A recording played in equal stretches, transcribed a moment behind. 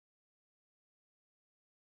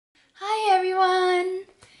Hi everyone!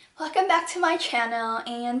 Welcome back to my channel,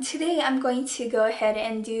 and today I'm going to go ahead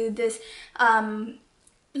and do this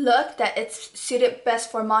look that it's suited best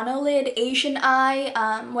for monolid Asian eye.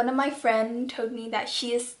 One of my friends told me that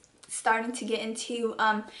she is starting to get into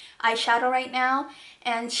eyeshadow right now,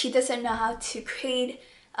 and she doesn't know how to create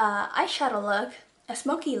eyeshadow look, a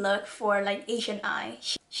smoky look for like Asian eye.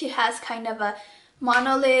 She has kind of a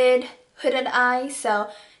monolid hooded eye, so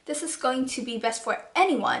this is going to be best for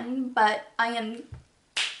anyone, but I am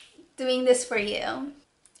doing this for you.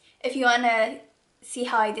 If you want to see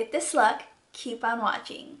how I did this look, keep on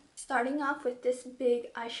watching. Starting off with this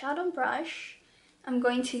big eyeshadow brush, I'm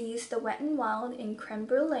going to use the Wet n Wild in Creme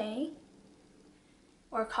Brulee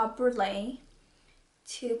or called Brulee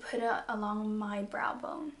to put it along my brow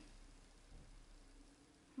bone,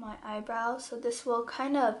 my eyebrow. So this will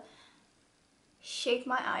kind of shape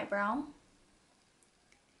my eyebrow.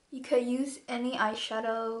 You could use any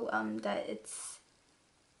eyeshadow that it's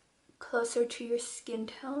closer to your skin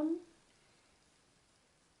tone.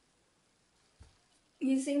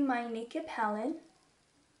 Using my Naked palette,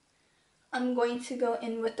 I'm going to go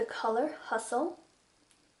in with the color Hustle.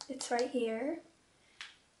 It's right here.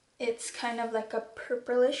 It's kind of like a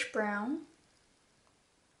purplish brown.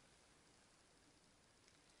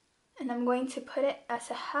 And I'm going to put it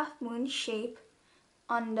as a half moon shape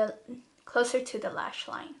on the closer to the lash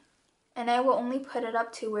line. And I will only put it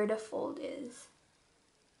up to where the fold is.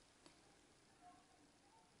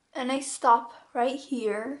 And I stop right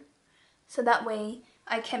here, so that way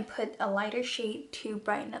I can put a lighter shade to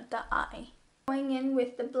brighten up the eye. Going in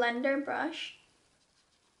with the blender brush,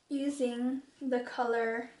 using the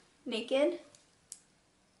color Naked,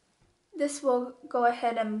 this will go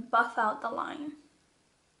ahead and buff out the line.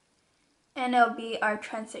 And it'll be our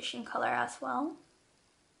transition color as well.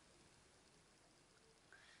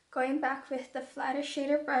 Going back with the flatter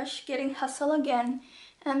shader brush, getting Hustle again,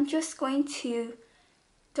 and I'm just going to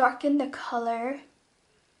darken the color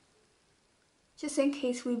just in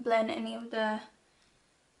case we blend any of the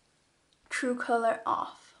true color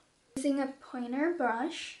off. Using a pointer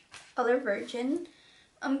brush, color Virgin,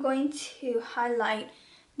 I'm going to highlight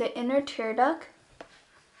the inner tear duct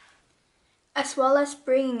as well as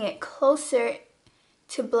bringing it closer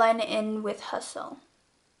to blend in with Hustle.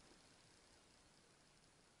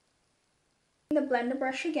 The blender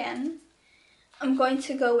brush again, I'm going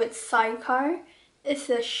to go with Sidecar. It's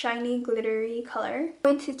a shiny glittery color.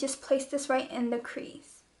 I'm going to just place this right in the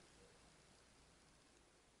crease.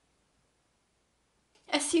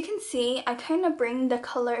 As you can see, I kind of bring the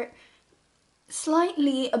color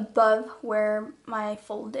slightly above where my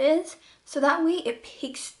fold is, so that way it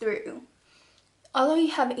peeks through. Although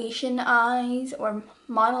you have Asian eyes or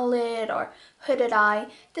monolid or hooded eye,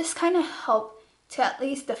 this kind of helps to at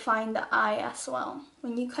least define the eye as well.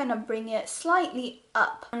 When you kind of bring it slightly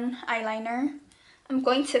up. On eyeliner, I'm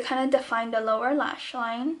going to kind of define the lower lash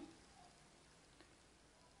line.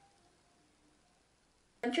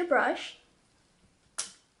 Your brush,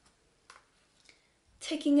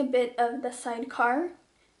 taking a bit of the Sidecar,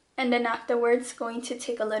 and then afterwards going to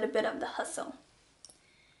take a little bit of the Hustle.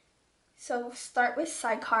 So start with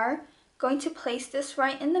Sidecar, going to place this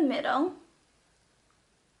right in the middle.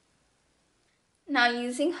 Now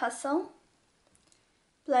using Hustle,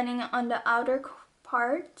 blending it on the outer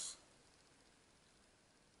parts.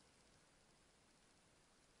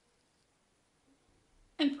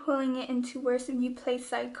 And pulling it into where you place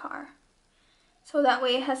Sidecar. So that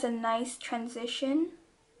way it has a nice transition.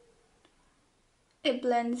 It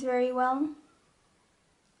blends very well.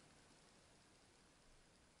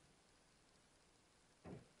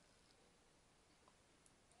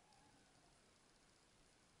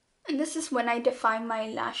 And this is when I define my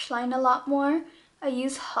lash line a lot more. I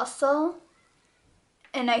use Hustle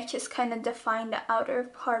and I just kind of define the outer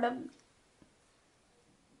part of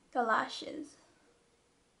the lashes.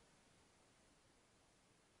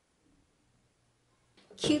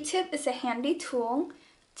 Q-tip is a handy tool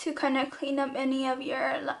to kind of clean up any of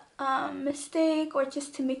your mistake or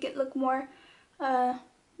just to make it look more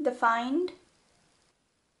defined.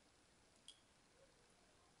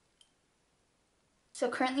 So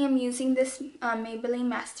currently I'm using this Maybelline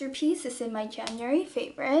Masterpiece. This is my January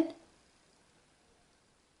favorite.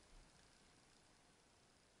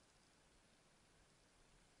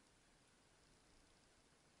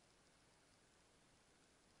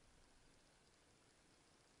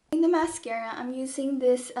 In the mascara, I'm using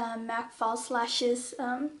this MAC False Lashes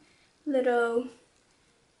little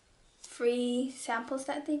free samples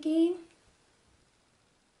that they gave.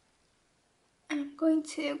 I'm going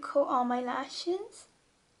to coat all my lashes.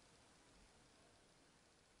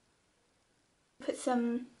 Put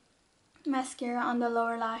some mascara on the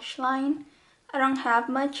lower lash line. I don't have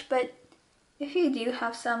much, but if you do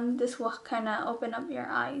have some, this will kind of open up your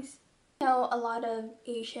eyes. I know a lot of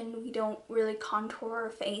Asian, we don't really contour our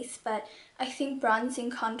face, but I think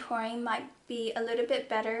bronzing contouring might be a little bit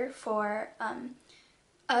better for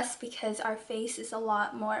us because our face is a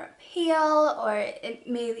lot more pale, or it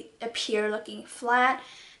may appear looking flat.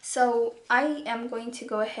 So I am going to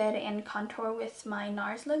go ahead and contour with my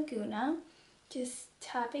NARS Laguna, just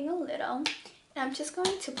tapping a little. And I'm just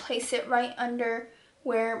going to place it right under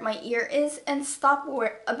where my ear is and stop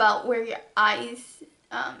about where your eyes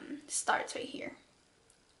starts right here.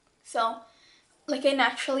 So like I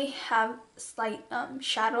naturally have slight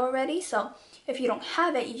shadow already, so if you don't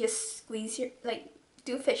have it, you just squeeze your, like,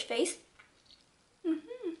 do fish face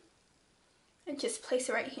and just place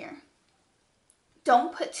it right here.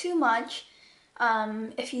 Don't put too much.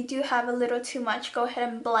 If you do have a little too much, go ahead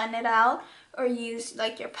and blend it out, or use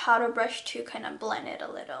like your powder brush to kind of blend it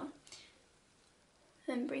a little.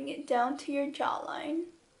 Then bring it down to your jawline.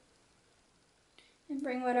 And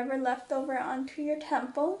bring whatever left over onto your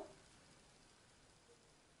temple.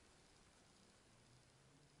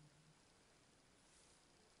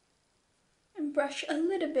 And brush a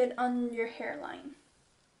little bit on your hairline.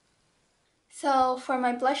 So for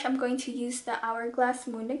my blush, I'm going to use the Hourglass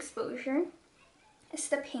Moon Exposure. It's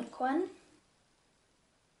the pink one.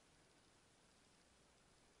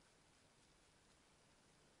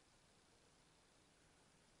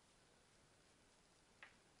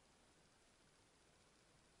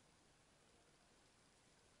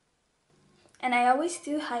 And I always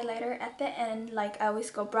do highlighter at the end, like I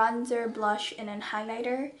always go bronzer, blush, and then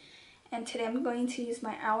highlighter. And today I'm going to use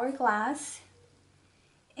my Hourglass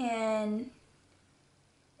and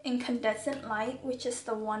Incandescent Light, which is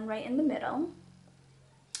the one right in the middle,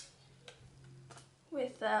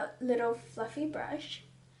 with a little fluffy brush.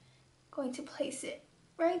 Going to place it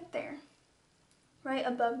right there, right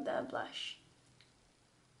above the blush.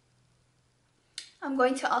 I'm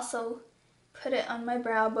going to also put it on my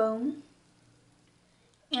brow bone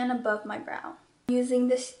and above my brow. I'm using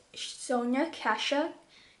this Sonia Kashuk.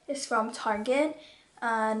 It's from Target,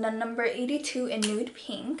 the number 82 in nude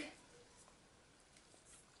pink.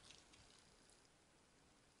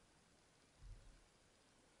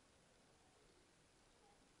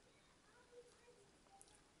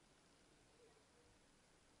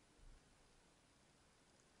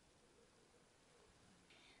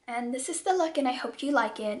 And this is the look, and I hope you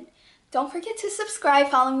like it. Don't forget to subscribe,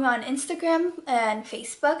 follow me on Instagram and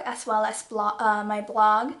Facebook, as well as my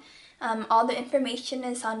blog. All the information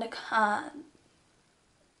is on the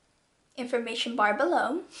information bar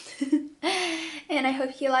below. And I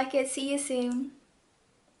hope you like it. See you soon.